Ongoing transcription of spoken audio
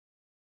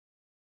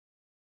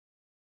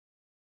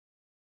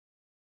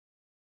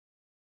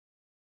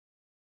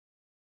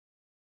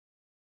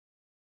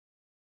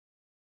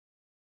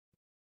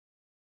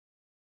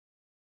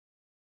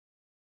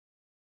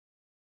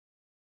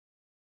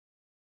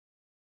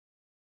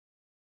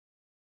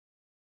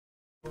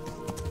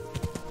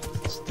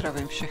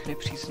Zdravím všechny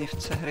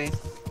příznivce hry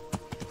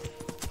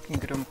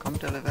Kingdom Come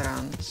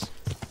Deliverance.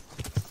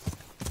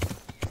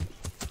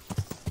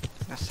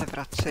 Já se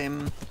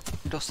vracím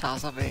do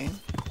Sázavy,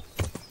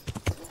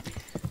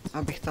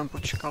 abych tam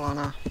počkala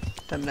na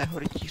temného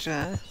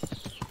rytíře.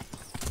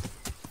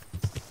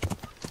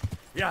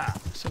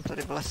 Jsem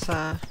tady v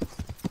lese,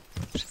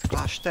 před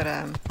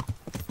klášterem.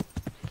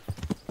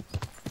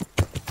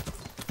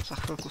 Za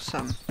chvilku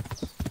jsem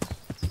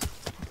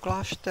u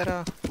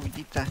kláštera,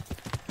 uvidíte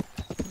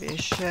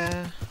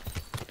věže,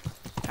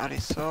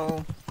 tady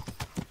jsou.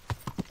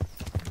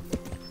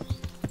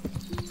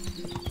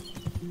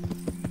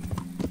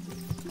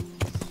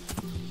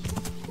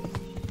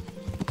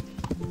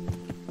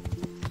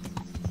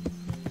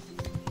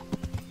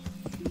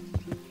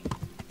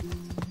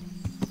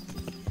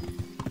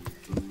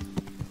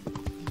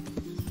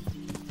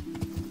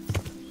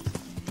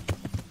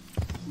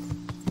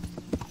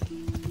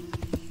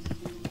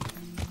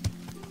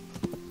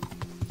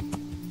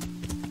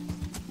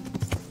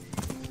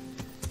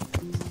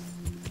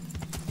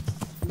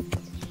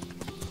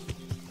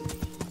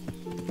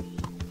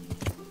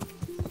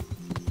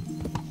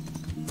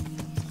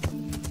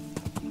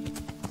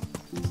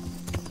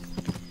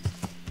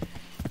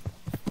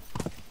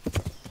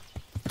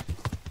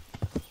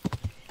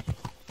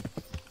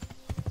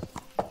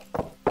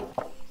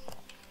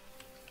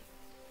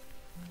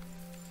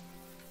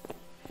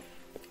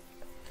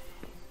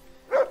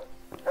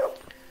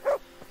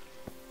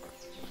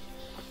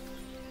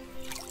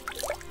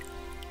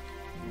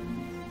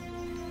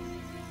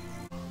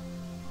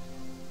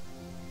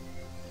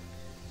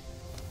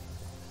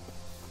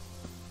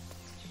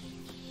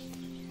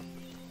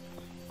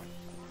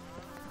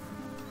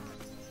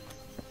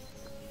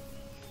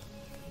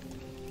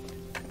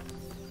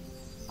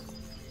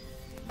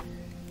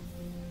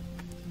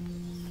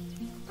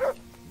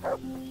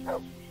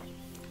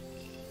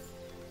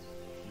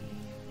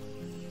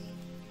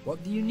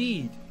 What do you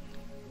need?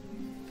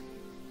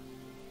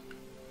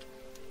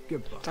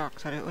 Goodbye.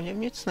 Tak, tady o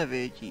něm nic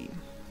nevědí.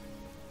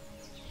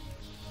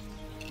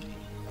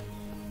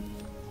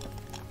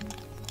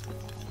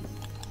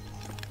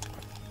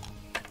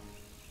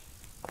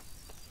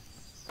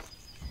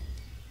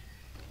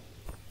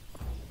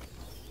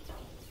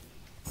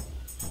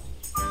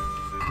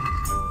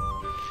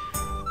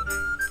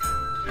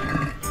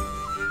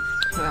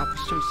 No já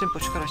prostě musím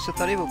počkat, až se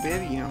tady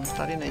objeví, no.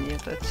 Tady není,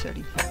 to je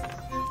celý.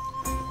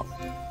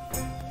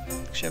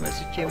 Takže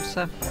mezi tím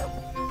se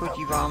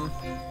podívám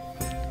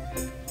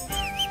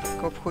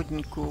k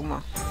obchodníkům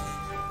a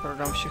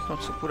prodám všechno,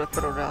 co bude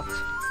prodat.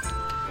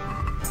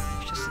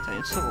 Ještě si tady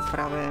něco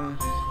opravím.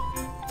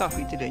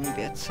 Takový ty denní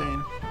věci.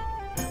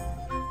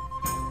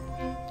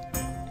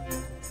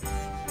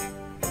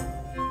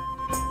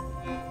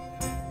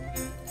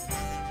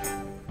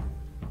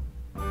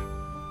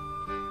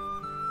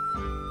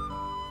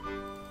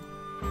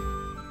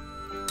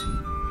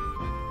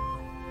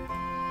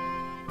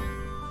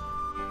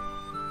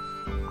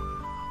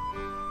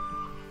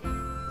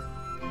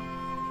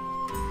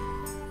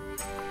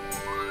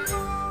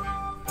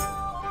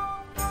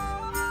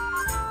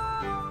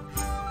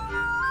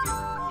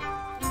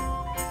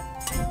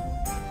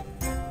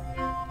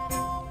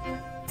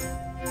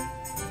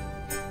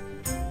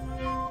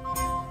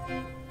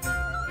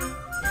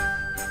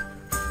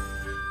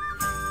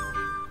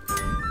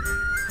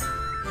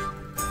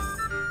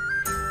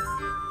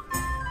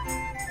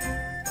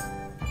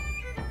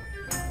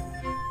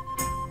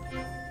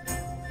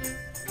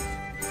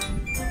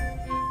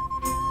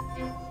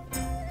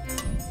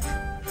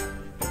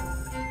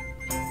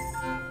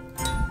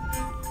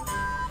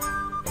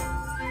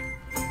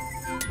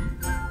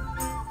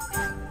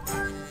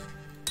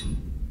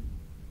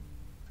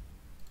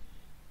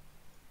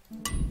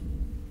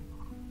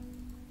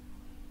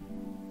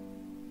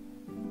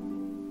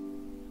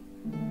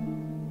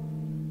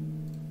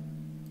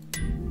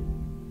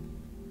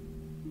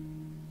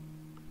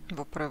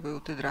 Opravuju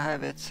ty drahé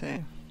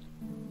věci.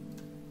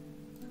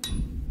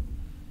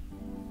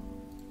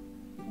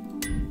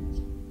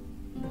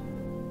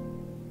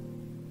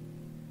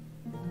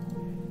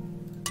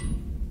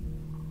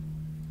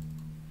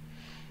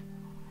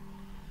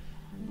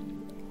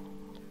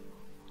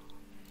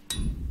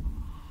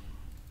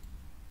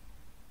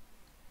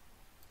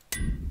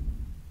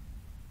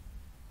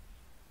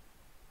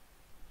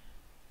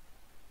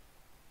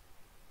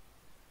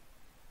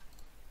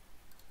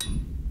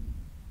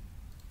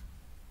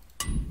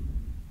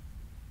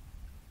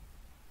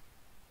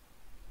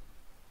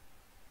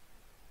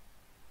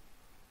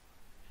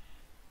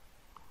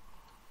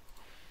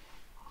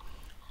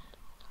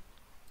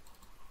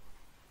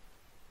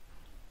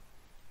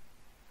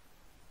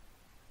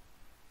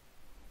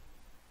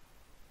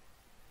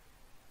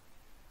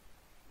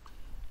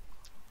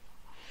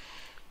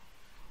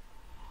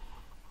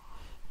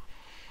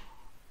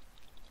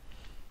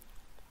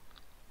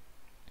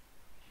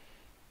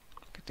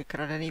 Ty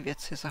kradené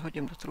věci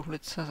zahodím do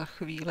truhlice za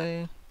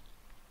chvíli.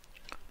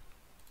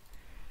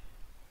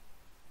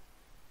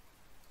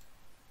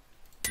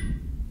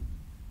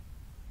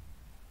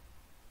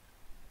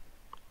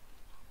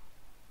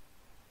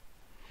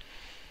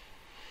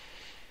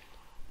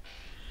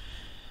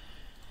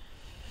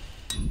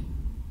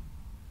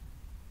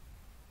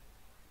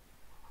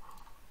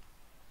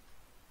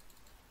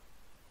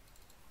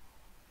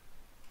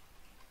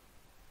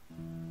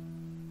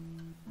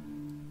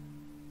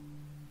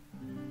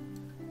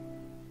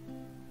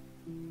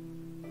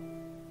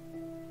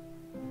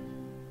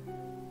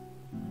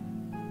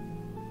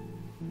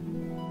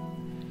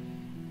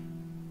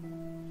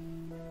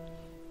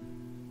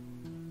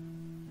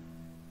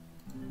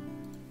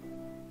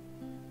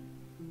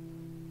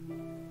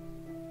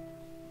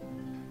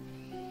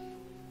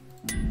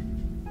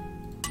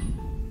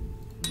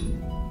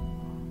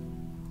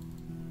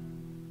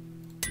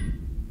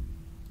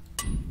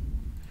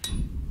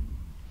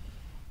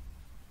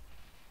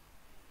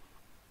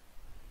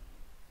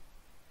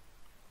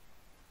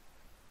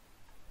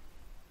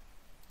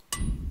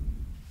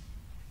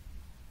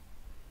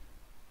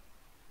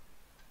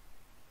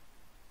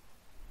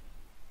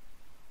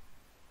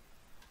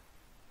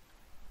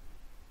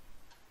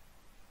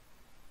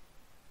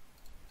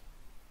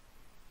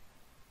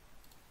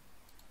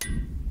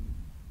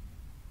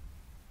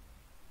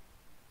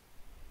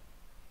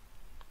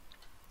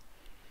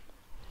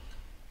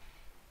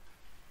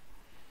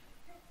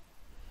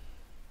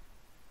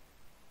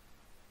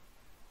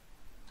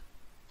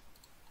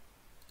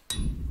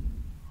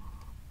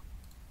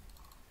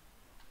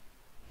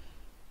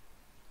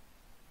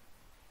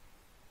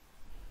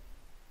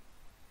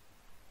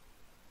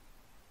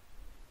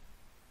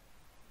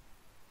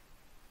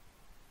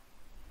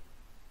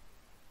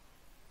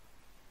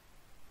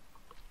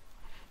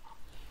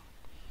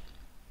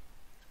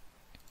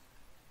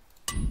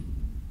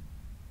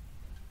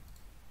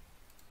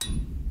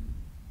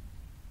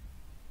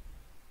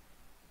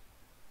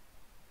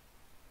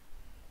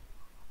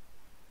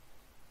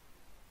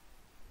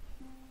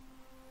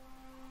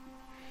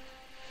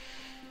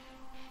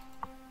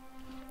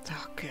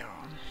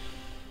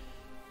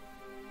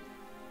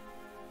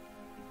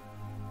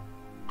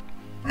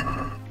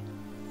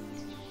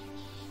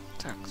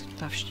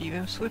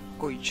 Navštívím svůj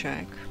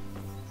kojíček.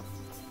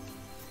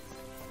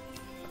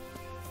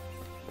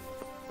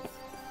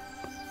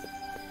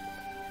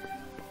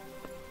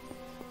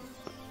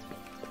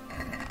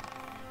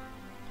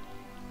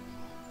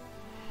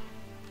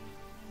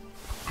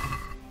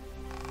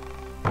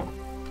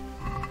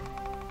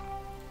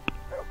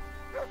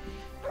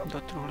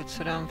 Do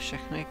truhlice dám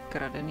všechny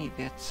kradené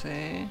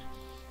věci.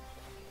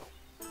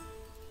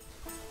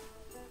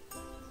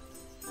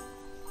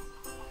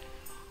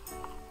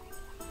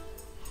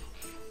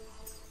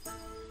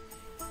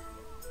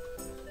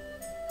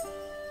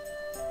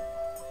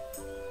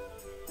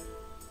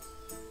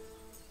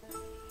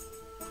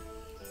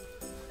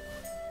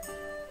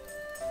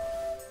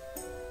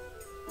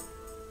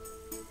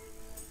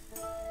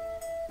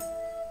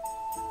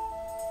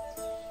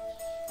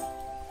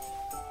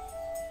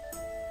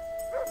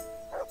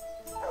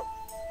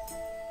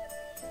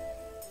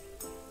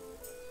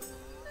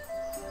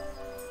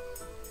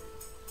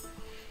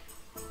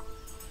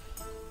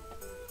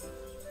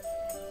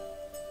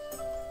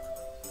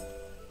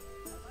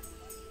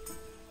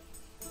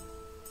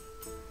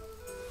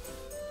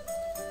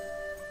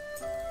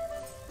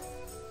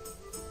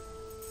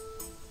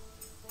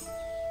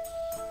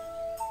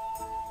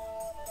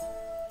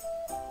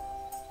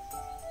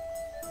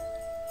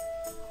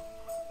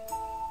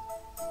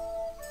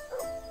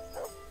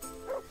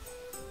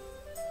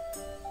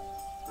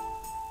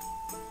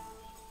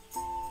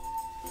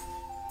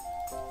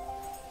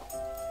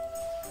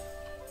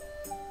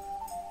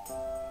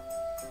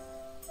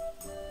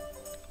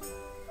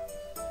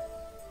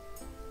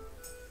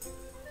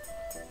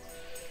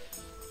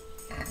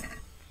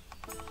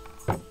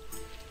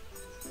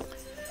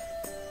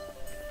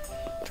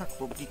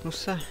 Tak oblíknu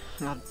se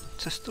na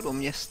cestu do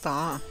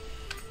města.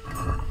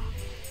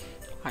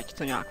 Ať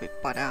to nějak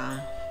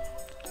vypadá.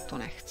 To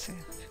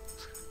nechci.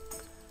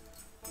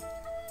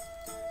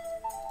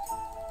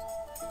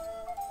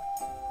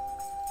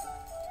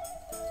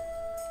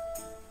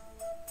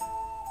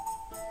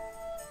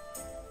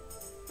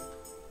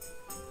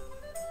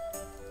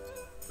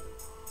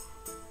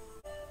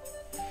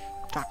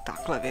 Tak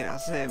takhle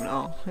vyrazím,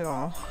 no,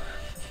 jo.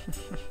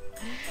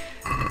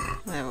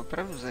 To je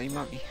opravdu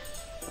zajímavý,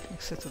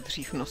 jak se to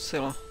dřív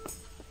nosilo.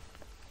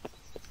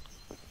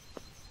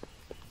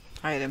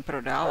 A jedem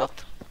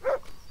prodávat.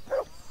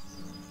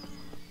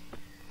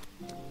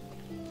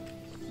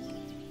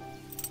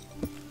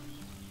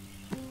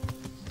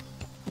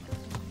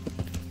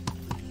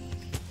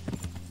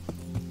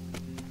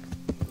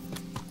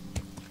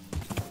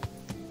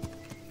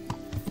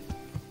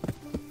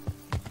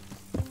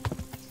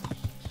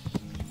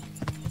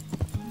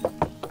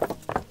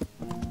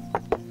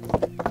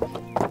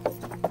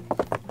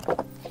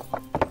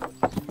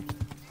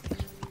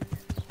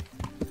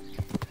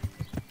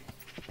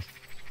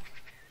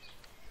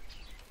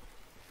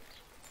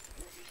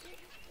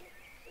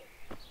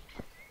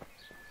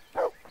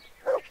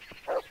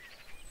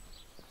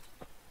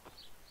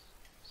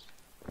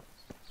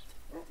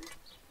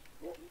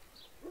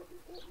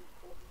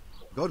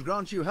 God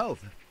grant you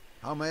health.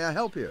 How may I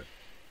help you?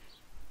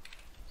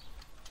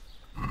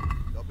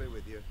 I'll be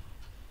with you.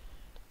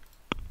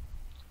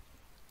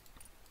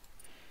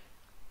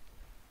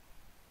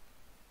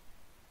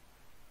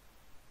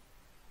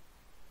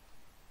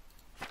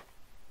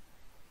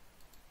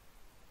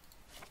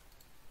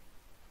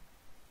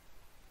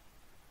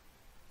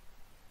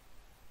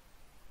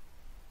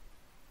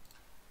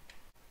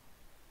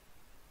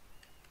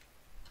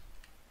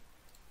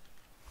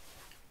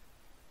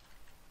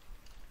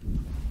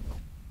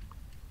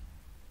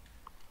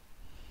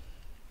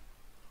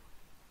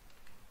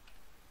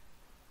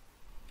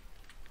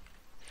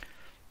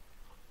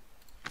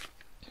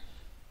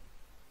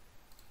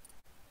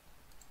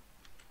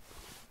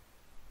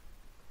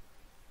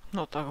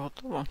 No tak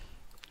hotovo.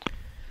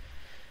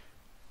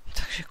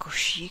 Takže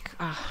košík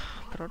a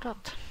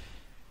prodat.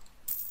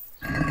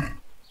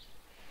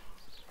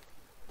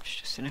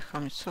 Ještě si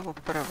nechám něco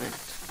opravit.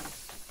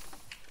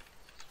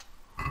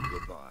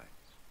 Goodbye.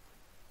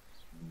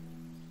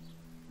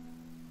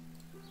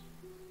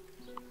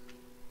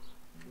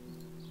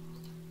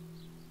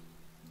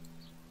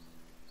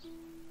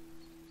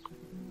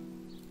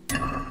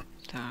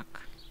 Tak.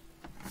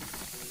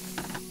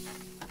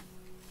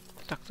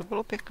 Tak to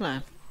bylo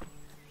pěkné.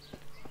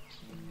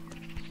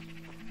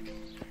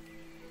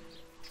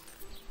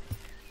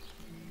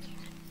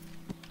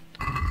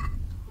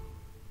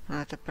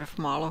 Ale teprve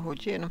málo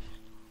hodin.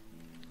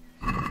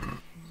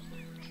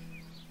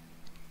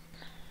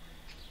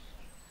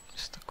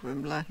 S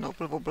takovýmhle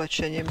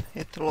oblečením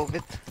je to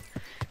lovit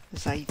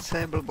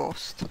zajíce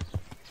blbost.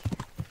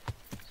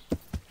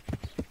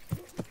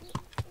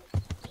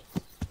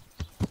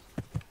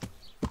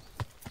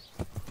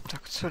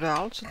 Tak co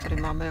dál? Co tady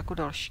máme jako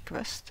další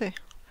questy?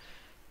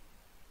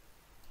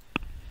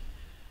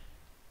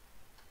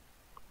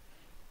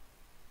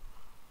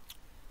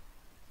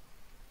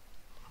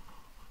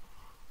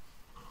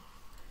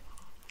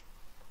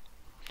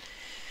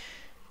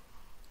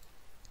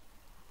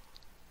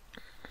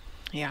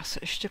 Já se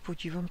ještě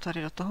podívám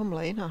tady do toho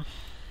mlýna.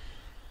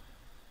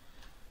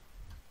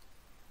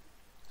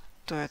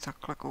 To je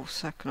takhle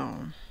kousek,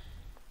 no.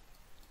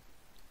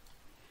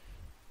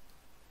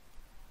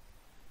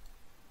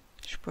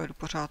 Když pojedu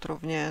pořád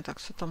rovně, tak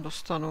se tam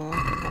dostanu,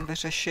 tam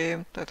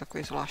vyřeším. To je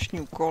takový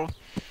zvláštní úkol.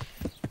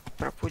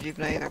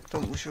 Prapodivnej, tak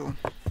to můžu.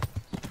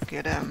 Tak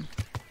jedem.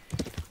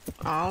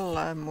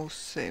 Ale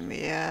musím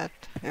jet.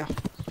 Jo,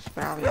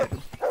 správně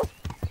jedu.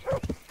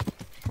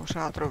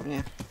 Pořád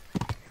rovně.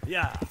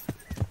 Yeah.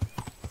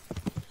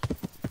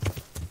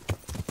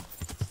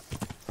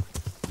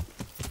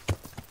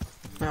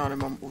 Já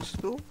nemám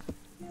ústu.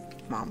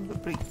 Mám,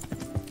 dobrý.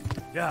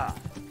 Yeah.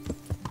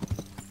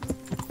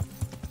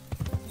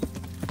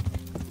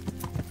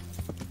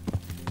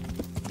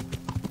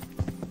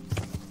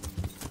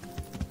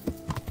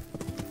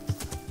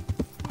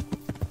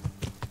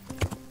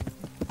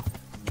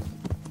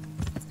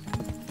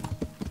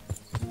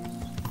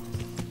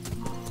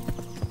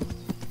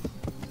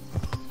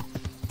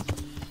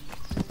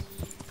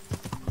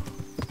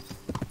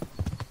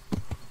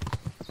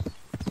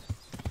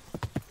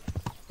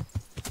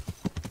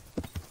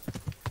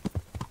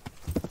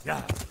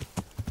 Yeah.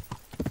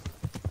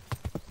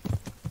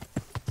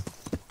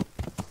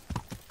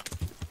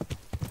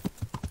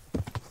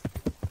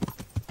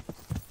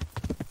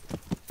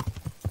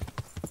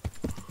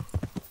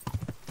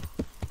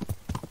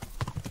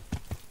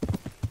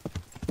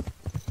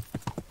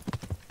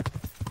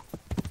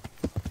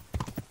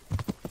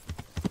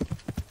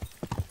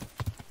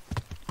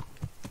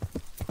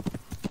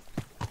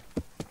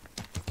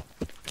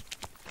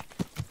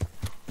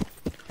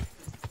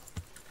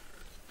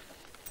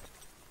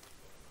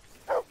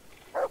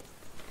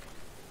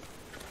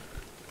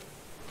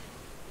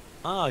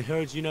 Ah, I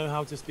heard you know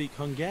how to speak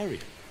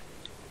Hungarian.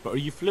 But are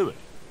you fluent?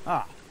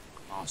 Ah,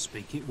 I'll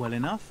speak it well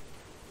enough.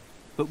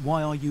 But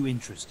why are you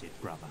interested,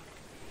 brother?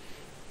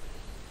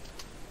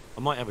 I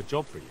might have a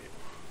job for you.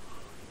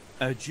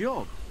 A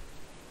job?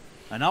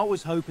 And I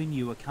was hoping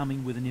you were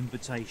coming with an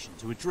invitation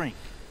to a drink,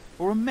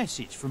 or a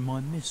message from my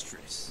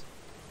mistress.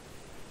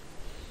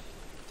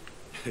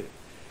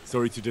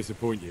 Sorry to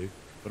disappoint you,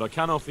 but I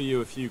can offer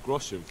you a few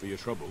groschen for your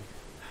trouble.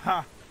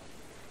 Ha!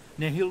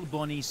 Nihil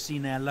boni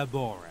sine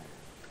labore.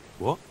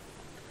 What?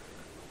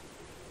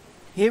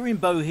 Here in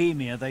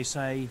Bohemia they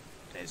say,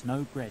 there's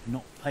no bread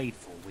not paid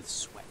for with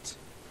sweat.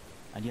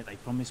 And yet they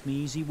promise me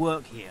easy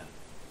work here.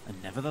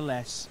 And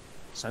nevertheless,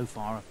 so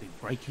far I've been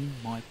breaking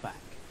my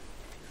back.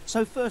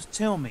 So first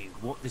tell me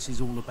what this is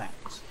all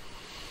about.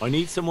 I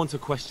need someone to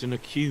question a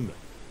cumin.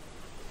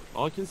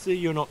 I can see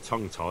you're not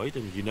tongue-tied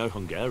and you know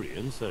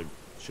Hungarian, so it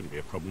shouldn't be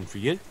a problem for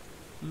you.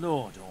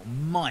 Lord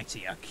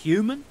almighty, a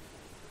cumin?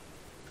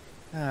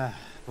 But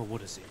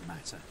what does it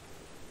matter?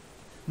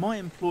 My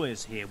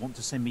employers here want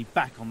to send me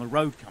back on the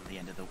road come the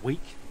end of the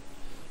week.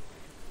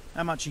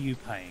 How much are you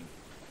paying?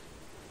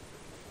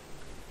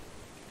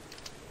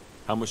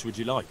 How much would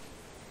you like?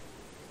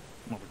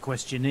 Well, the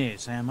question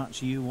is, how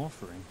much are you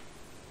offering?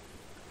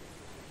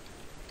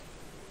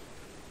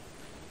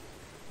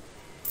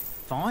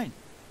 Fine.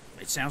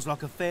 It sounds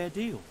like a fair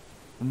deal.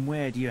 And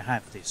where do you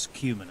have this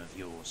cumin of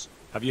yours?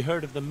 Have you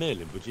heard of the mill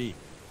in Bujin?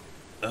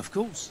 Of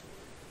course.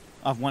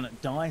 I've won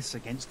at dice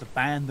against a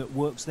band that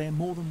works there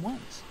more than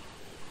once.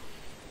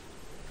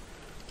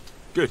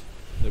 Good.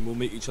 Then we'll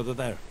meet each other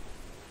there.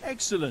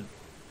 Excellent.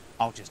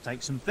 I'll just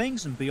take some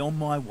things and be on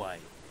my way.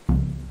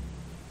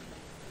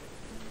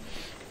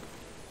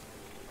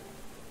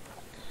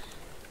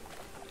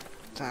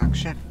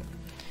 Takže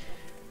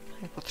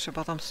je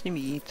potřeba tam s ním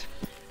jít.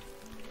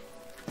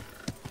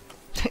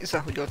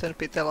 Zahodil ten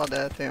pytel a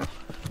jde, tyjo.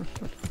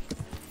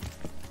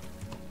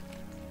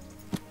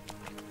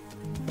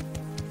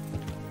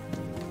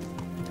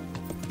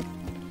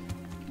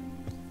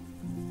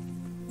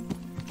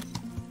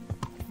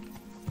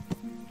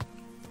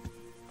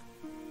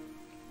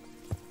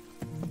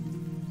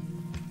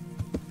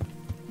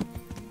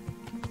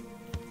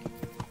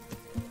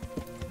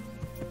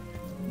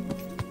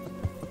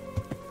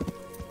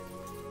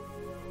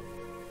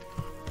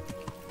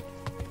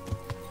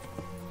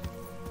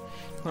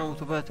 No,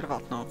 to bude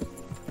trvat, no.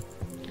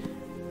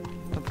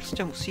 To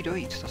prostě musí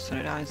dojít, to se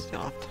nedá nic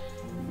dělat.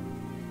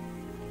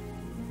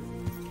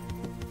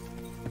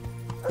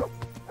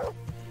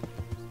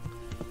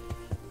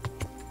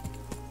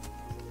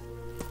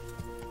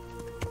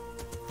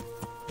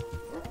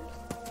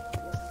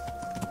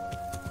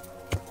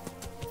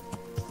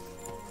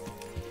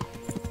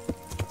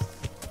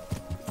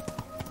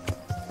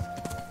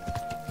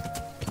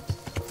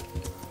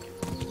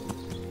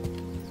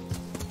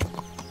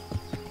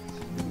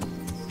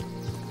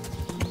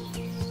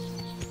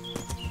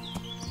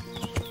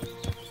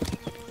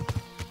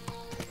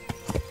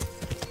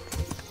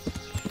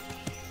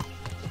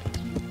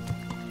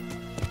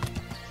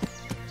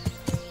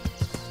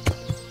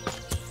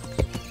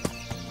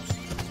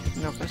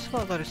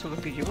 No, tady jsou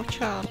takový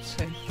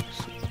divočáci,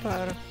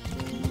 super.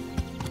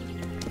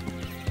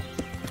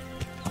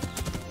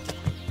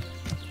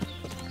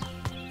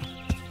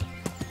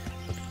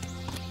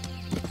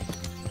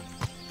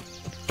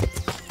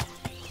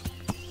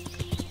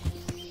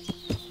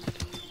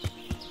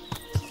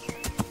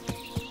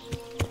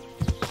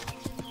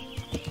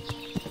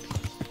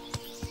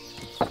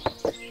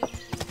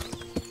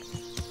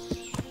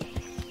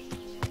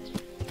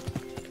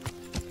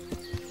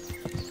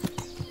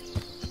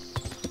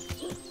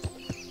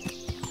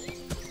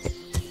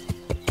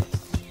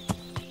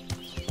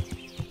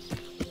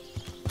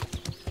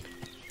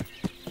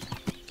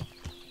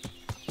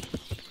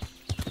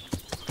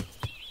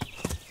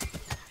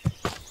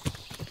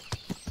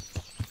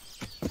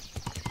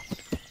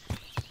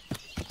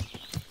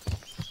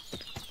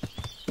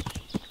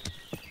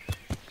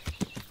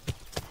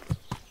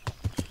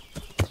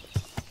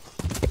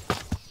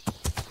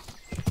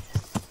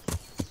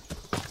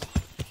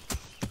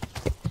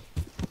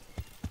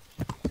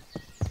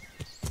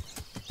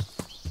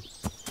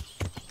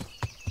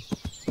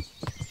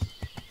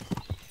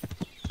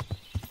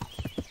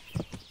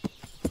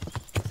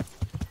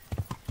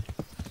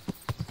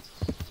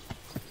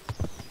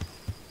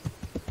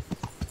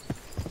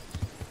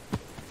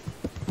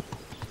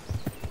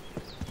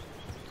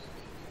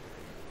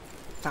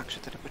 Takže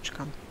tady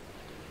počkám.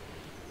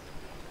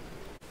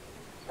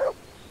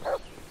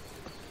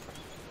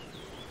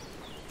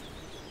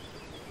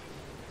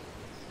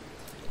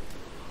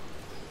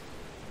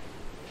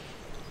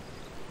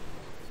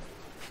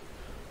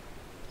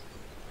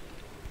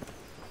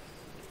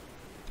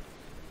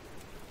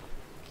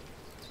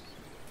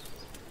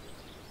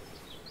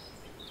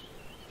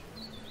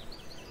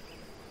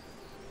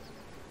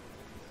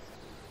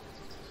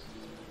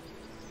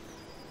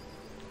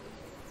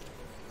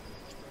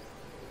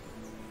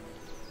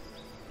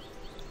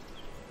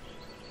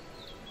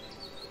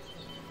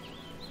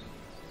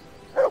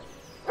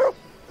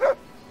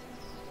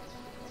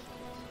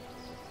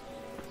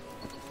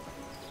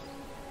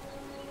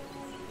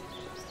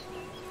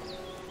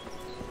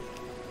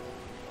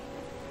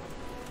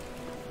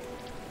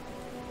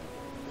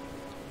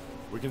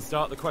 We can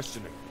start the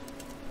questioning.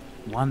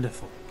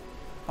 Wonderful.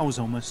 I was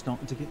almost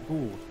starting to get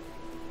bored.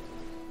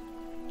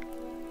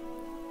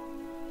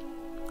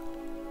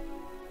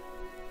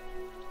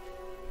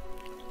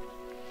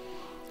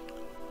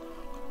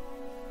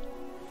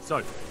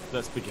 So,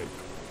 let's begin.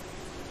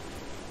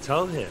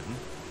 Tell him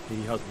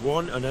he has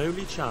one and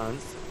only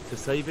chance to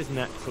save his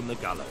neck from the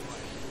gallows.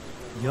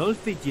 Jól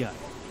figyelj,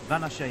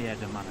 van a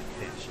saját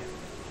manakférse.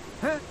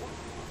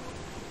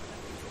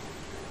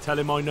 Tell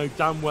him I know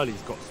damn well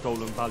he's got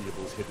stolen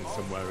valuables hidden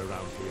somewhere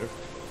around here.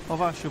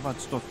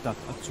 Ovásokat stottak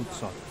a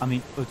cuccot,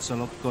 amit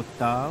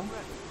ötszalogkottál.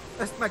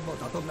 Ezt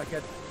megmondhatom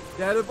neked,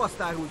 de előbb azt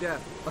áruld el,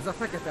 az a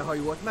fekete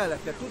hajú ott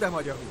mellette tud-e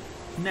magyarul?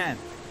 Nem,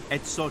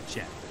 egy szót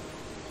sem.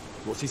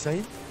 What's he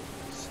saying?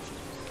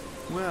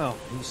 Well,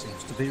 he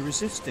seems to be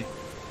resisting.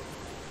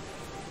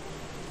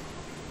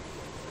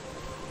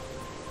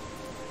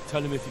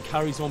 Tell him if he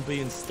carries on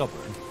being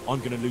stubborn, I'm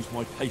going to lose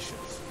my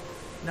patience.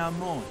 Na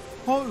mooi,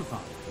 hol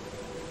van?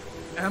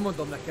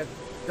 Elmondom neked,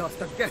 de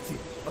azt a geci,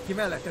 aki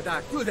melletted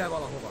áll, küld el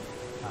valahova.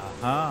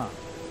 Aha,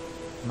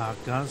 már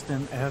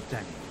gazden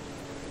eltenni.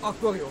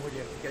 Akkor jó, hogy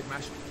értik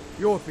egymást.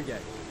 Jól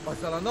figyelj,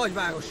 azzal a nagy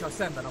várossal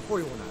szemben a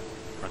folyónál.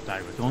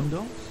 Rataje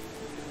gondolsz?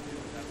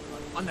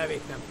 A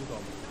nevét nem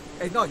tudom.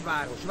 Egy nagy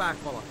város,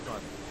 várfalakkal.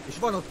 És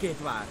van ott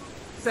két vár.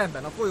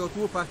 Szemben a folyó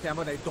túlpartján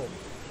van egy domb.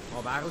 Ha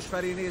a város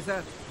felé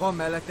nézel, van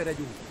melletted egy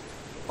út.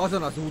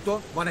 Azon az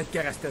úton van egy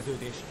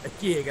kereszteződés, egy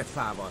kiégett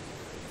fával.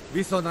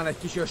 Viszonnan egy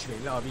kis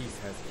ösvény le a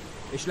vízhez.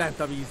 És lent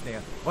a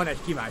víznél van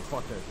egy kivált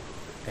fatő.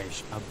 És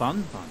a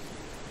bandban?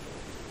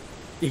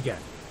 Igen.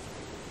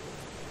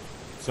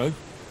 So?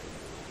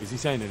 Is he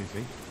saying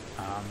anything?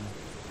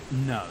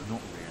 No,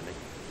 not really.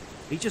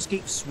 He just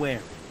keeps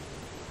swearing.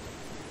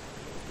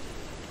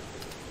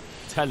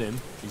 Tell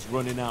him he's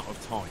running out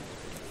of time.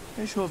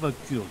 És hova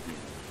küldjük?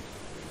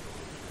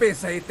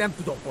 Pénzhelyét nem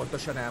tudom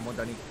pontosan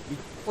elmondani. Így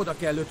oda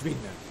kell őt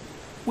vinnem.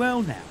 Well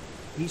now,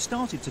 he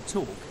started to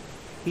talk.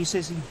 He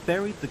says he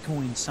buried the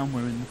coin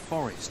somewhere in the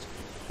forest,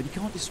 but he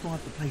can't describe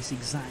the place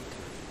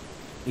exactly.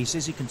 He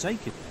says he can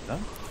take it there,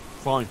 though.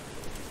 Fine.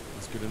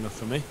 That's good enough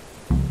for me.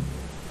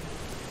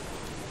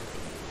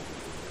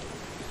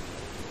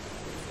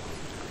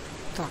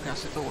 Tak, já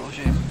si to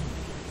uložím.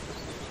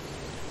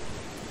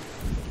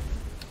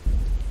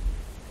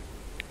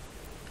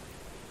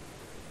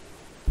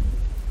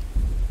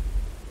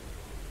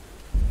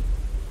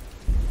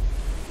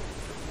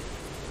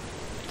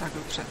 Tak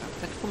dobře, tak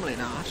teď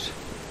mlynář.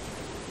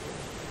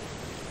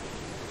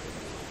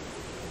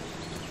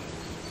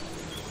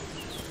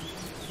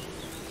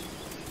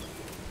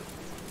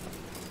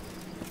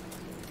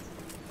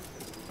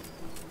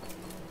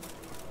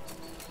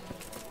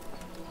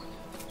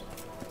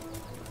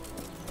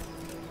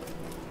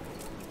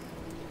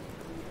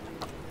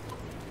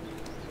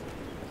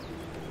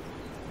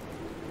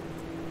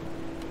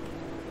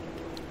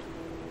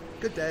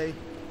 Good day.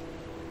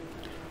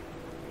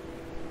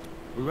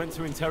 We went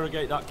to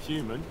interrogate that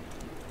human.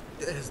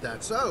 Is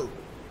that so?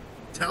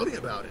 Tell me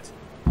about it.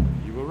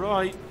 You were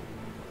right.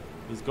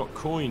 He's got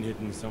coin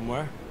hidden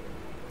somewhere.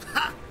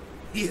 Ha!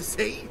 You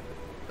see?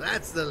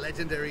 That's the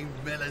legendary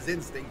miller's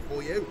instinct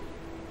for you.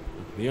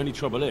 The only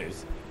trouble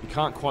is, he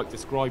can't quite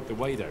describe the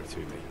way there to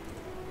me.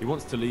 He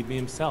wants to lead me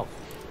himself.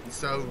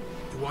 So,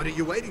 what are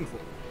you waiting for?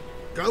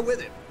 Go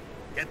with him.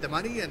 Get the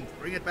money and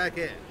bring it back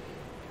in.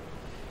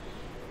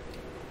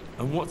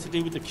 And what to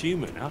do with the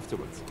cumin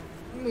afterwards?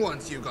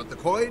 Once you've got the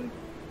coin,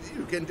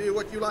 you can do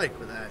what you like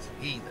with that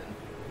heathen.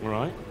 All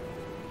right.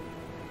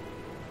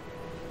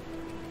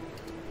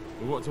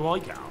 Well, what do I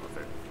get out of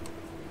it?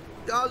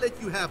 I'll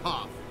let you have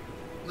half.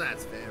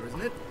 That's fair,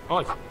 isn't it?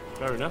 Right,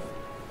 fair enough.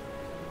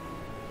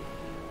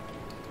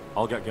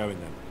 I'll get going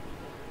then.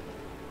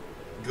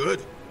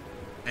 Good.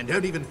 And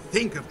don't even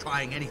think of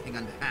trying anything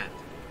underhand.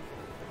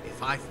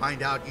 If I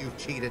find out you've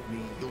cheated me,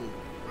 you'll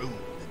rue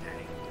the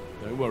day.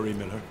 Don't worry,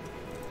 Miller.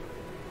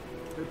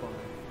 Goodbye.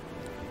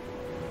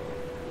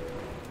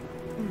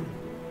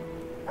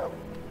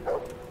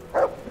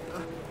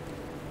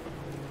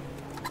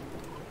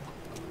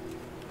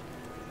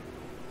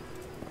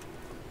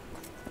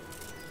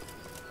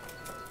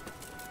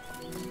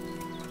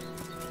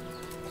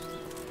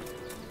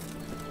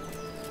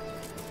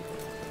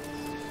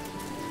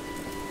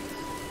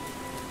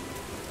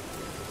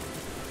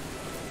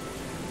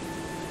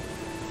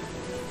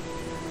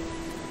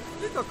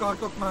 Mit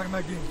akartok már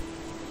megint?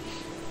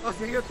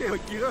 Azért jöttél,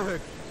 hogy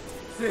kiröhög?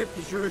 Szép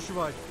kis ős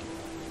vagy.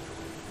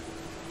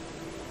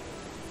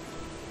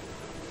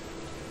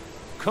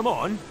 Come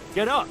on,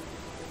 get up!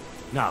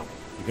 Now,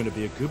 you're gonna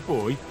be a good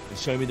boy and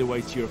show me the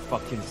way to your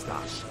fucking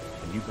stash.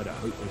 And you better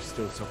hope there's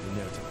still something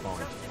there to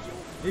find.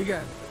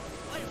 Igen.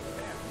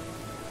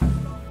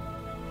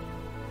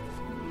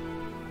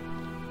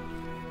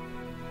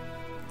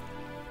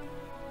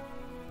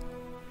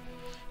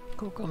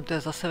 Koukám, to je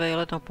zase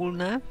vejlet na půl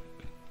dne.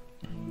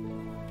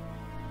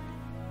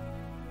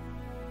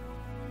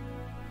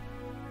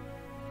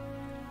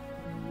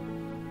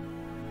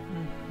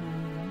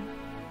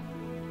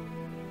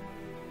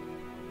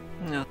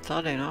 No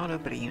tady, no,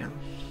 dobrý, no.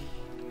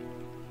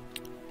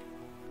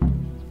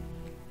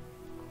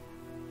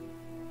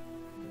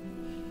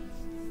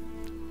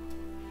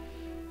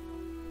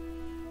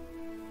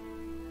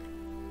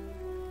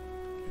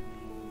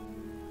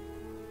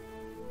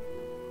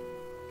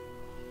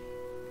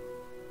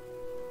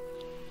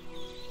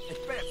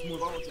 Egy perc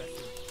múlva ott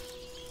leszünk.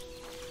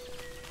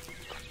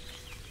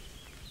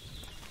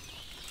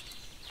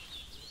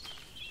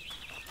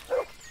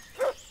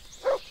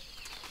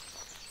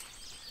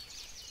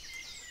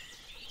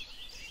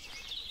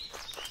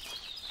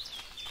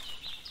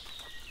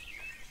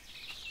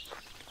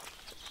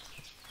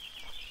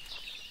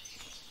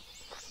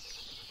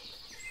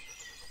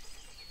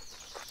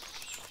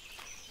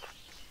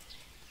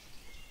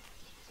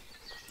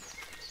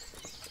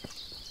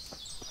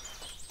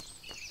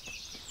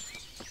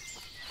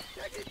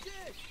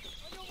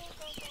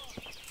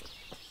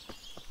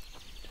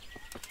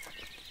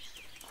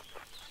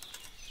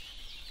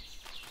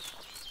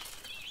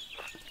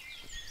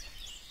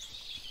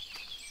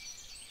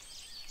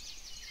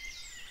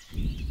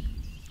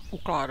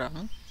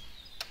 Ukládám.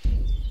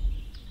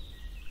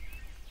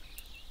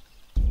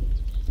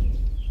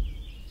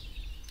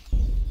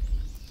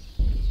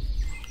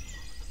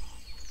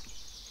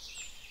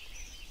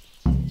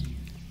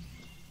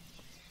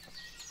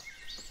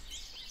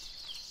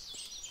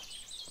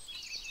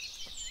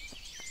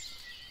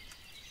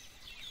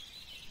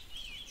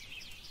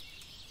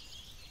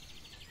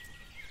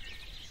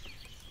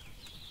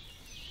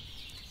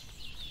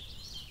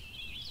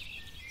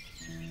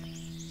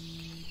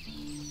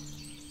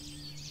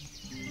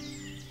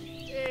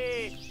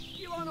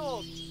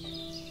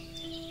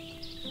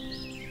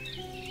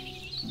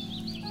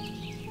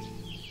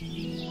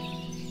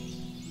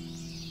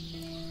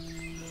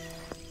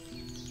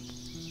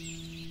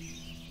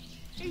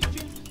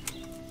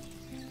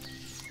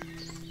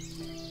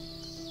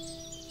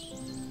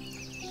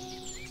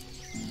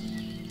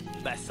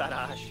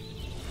 Beszarás.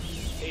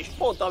 És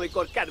pont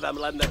amikor kedvem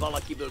lenne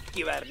valakiből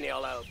kiverni a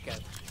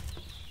lelket.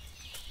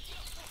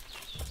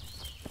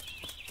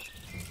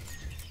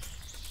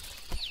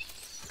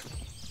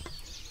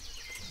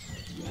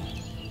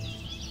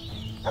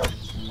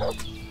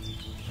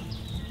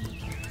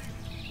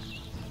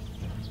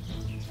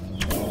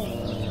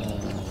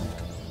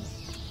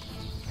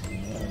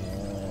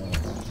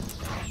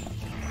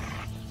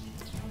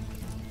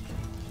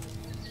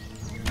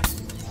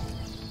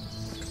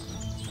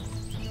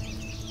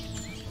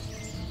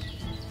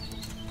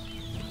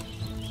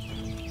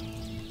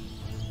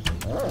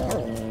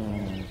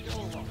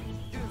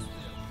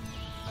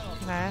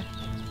 Ne.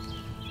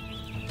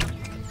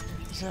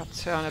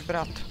 Třeba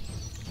nebrat.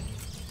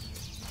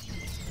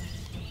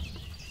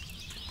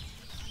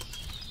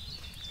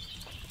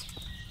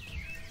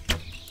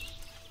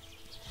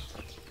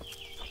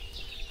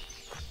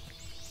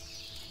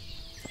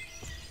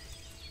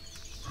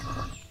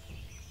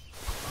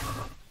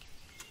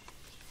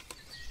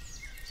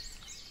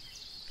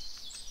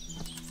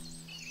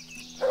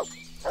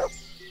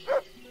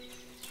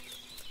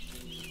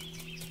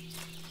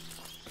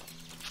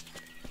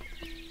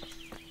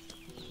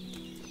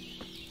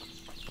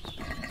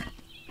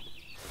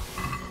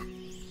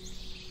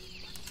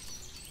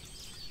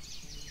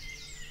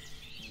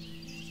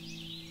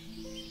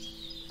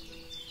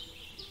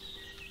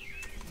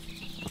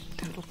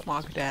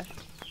 Má kde?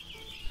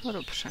 No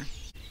dobře.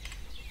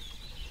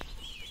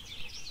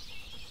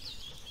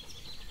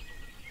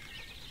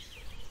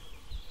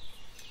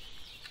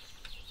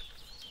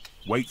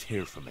 Wait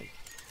here for me.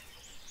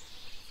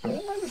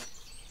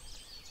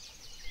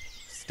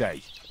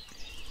 Stay.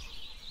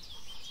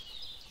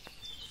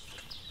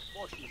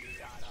 Most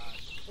időjárás,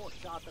 most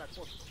sátrak,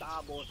 most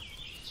tábor,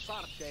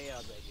 szarcseje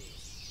az egész.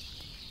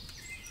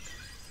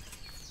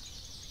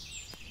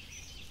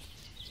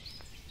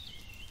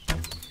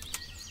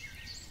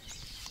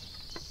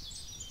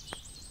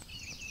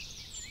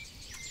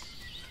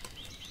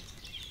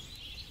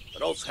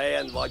 Rossz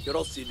helyen vagy,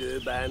 rossz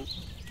időben.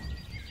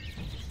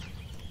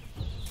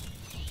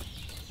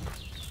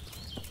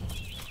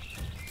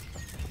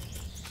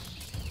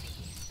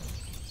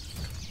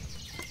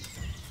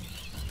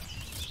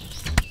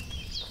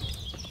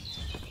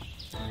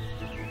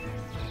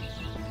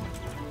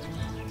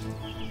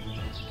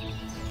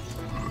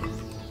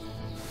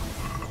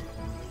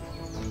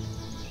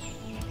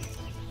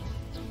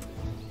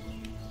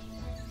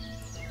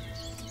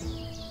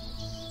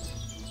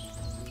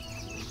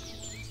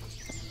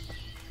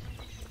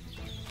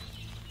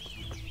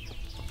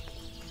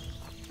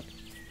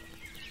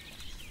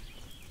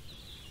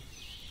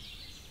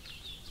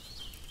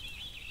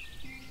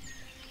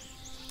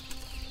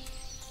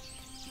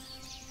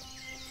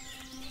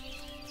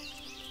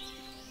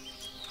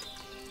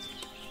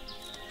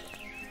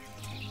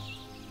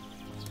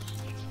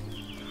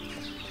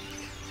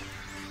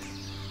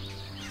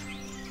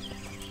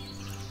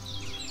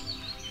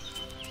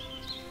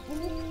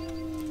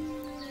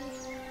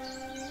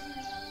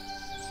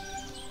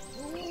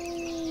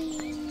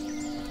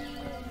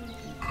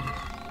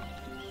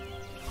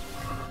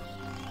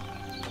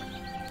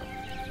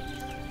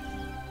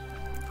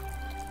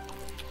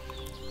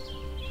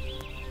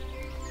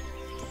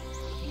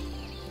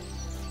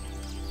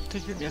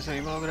 Teď by mě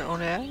zajímalo, kde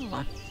on je,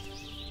 ale...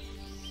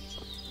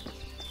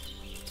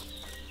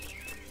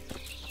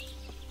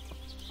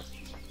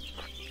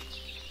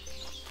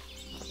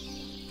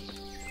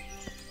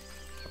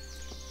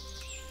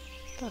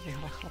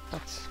 Tadyhle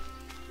chlapec.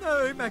 Ne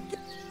ölj meg!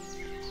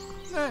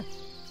 Ne!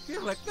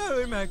 Kérlek, ne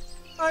ölj meg!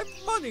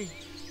 I'm money!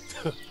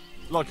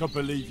 Like I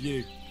believe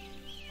you.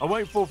 I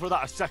won't fall for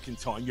that a second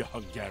time, you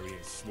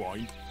Hungarian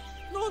swine.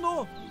 No,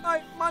 no!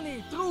 I'm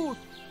money! Truth!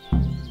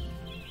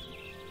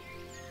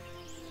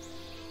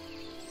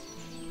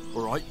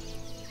 Alright,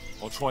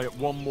 I'll try it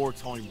one more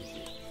time with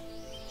you.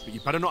 But you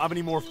better not have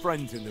any more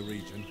friends in the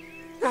region.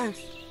 Thanks!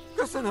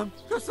 Köszönöm!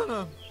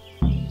 Köszönöm!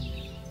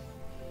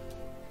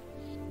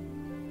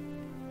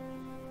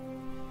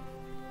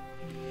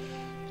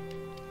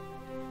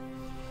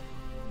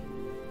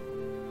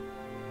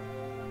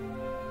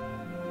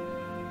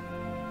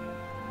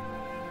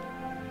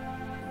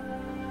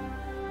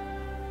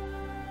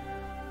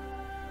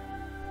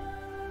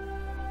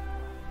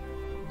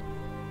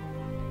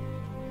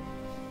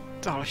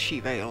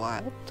 Další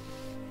vejlet.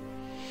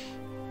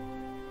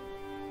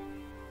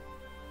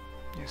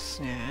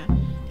 Jasně.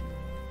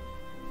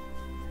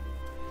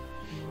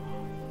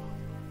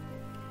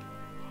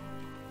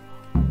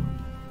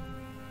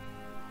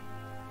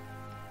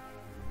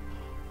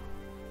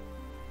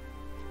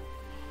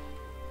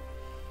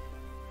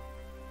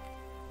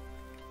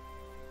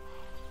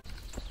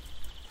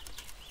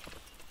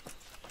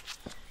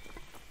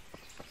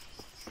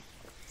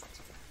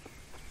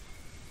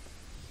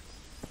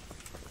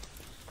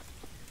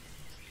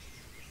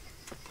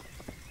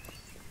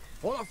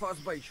 Hol a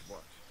faszba is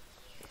volt?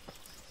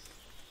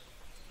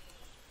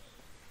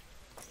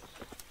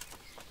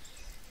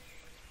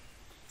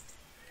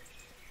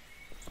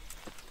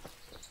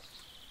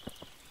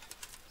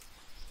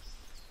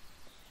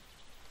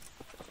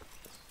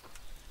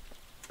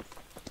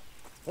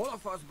 Hol a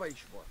faszba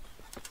is volt?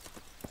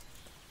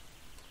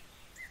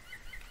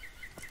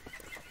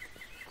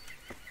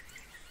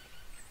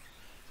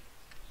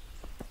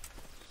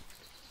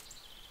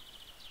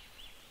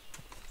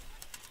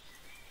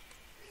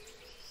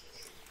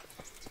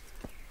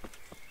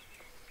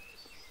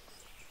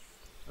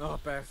 Ah,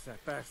 persze,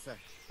 persze.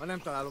 Ha nem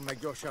találom meg,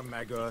 gyorsan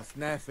megölsz.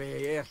 Ne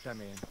félj, értem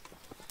én.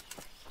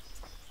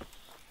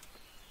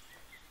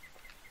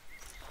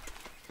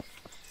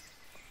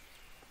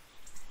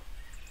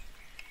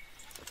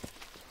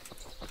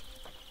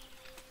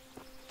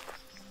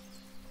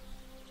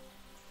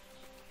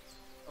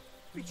 A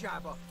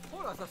picsába,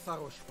 hol az a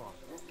szaros fa?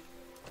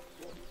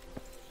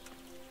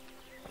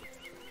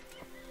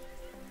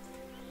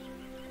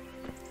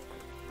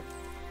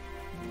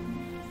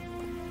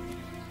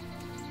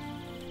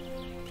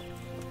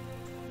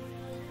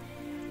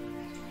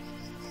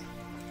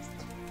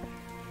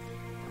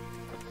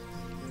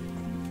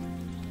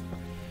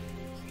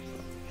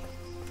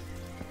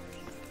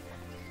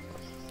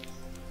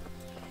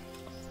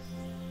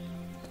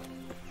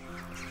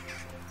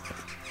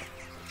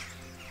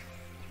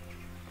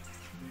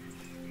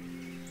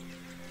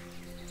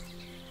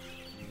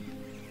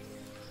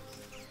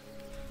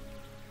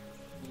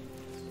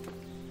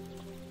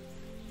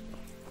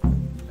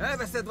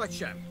 Elveszed vagy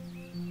sem?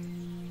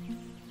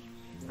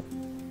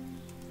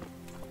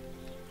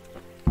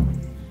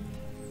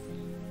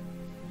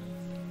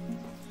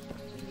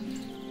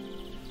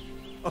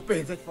 A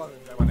pénz egy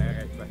falünkbe van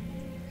elrejtve.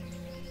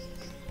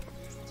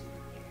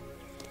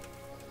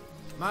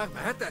 Már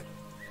mehetek?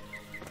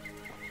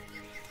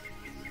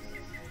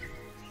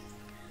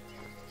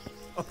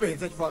 A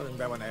pénz egy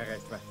falünkbe van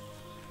elrejtve.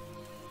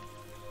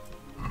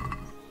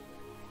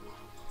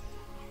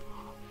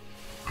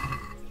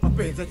 A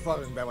pénz egy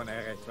falünkbe van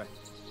elrejtve.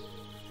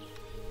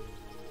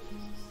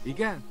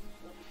 Igen?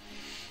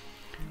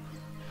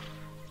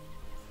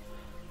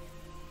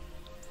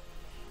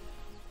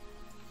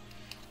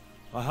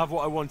 I have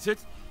what I wanted.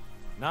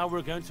 Now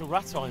we're going to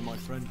Rataje, my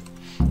friend.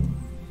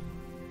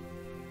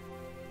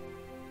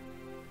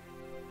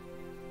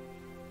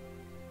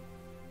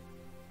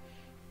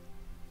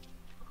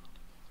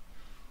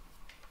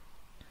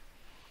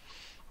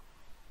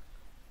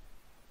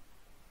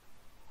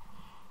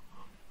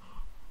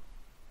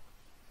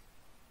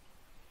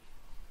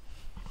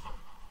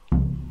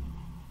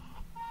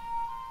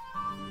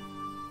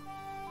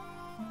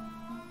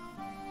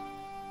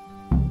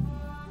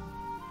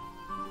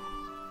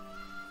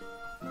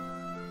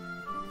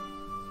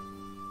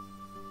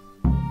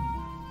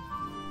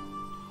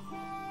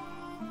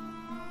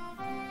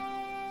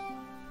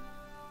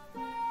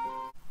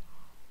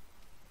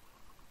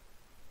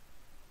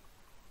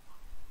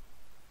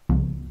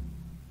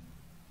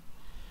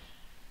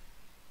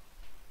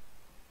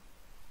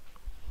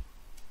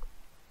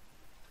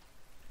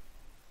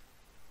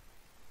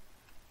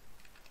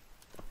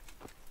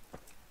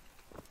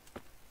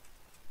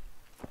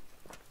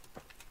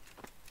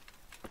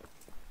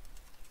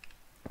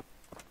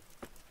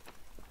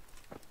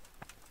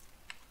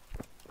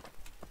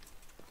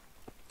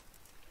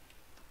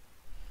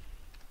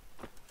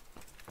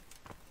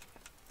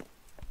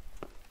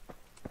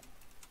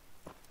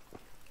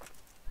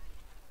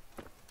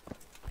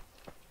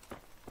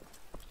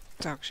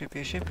 Takže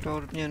běžím pro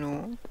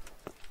odměnu.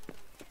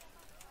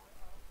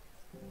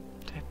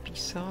 To je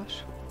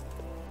písař.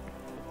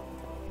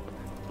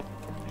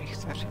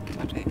 Rychtaři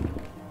tady.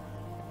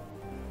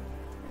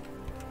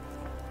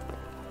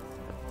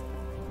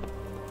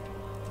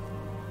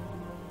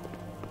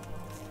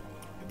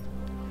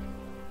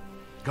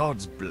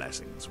 God's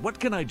blessings. What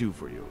can I do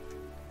for you?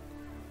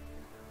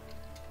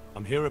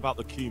 I'm here about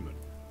the cumin.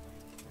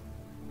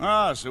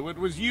 Ah, so it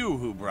was you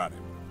who brought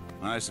him.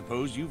 I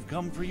suppose you've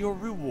come for your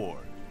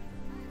reward.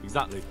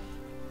 Exactly.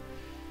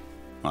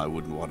 I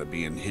wouldn't want to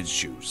be in his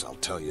shoes, I'll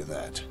tell you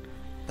that.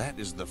 That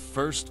is the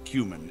first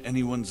cumin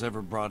anyone's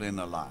ever brought in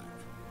alive.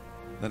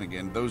 Then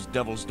again, those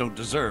devils don't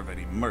deserve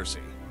any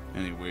mercy.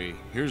 Anyway,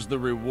 here's the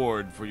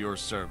reward for your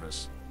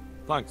service.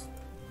 Thanks.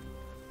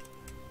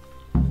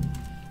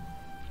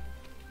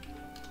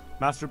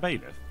 Master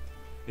Bailiff,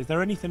 is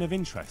there anything of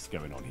interest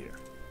going on here?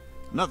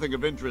 Nothing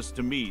of interest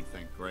to me,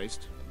 thank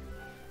Christ.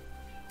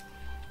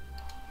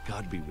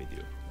 God be with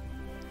you.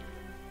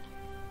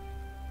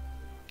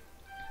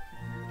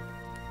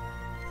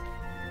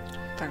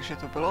 Takže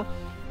to bylo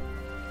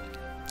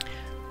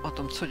o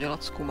tom, co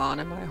dělat s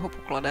kumánem a jeho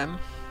pokladem.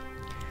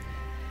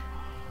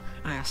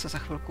 A já se za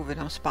chvilku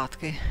vydám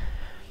zpátky.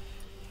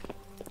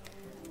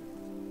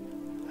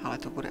 Ale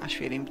to bude až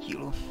v jiném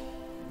dílu.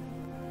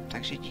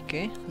 Takže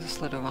díky za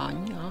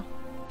sledování a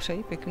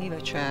přeji pěkný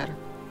večer.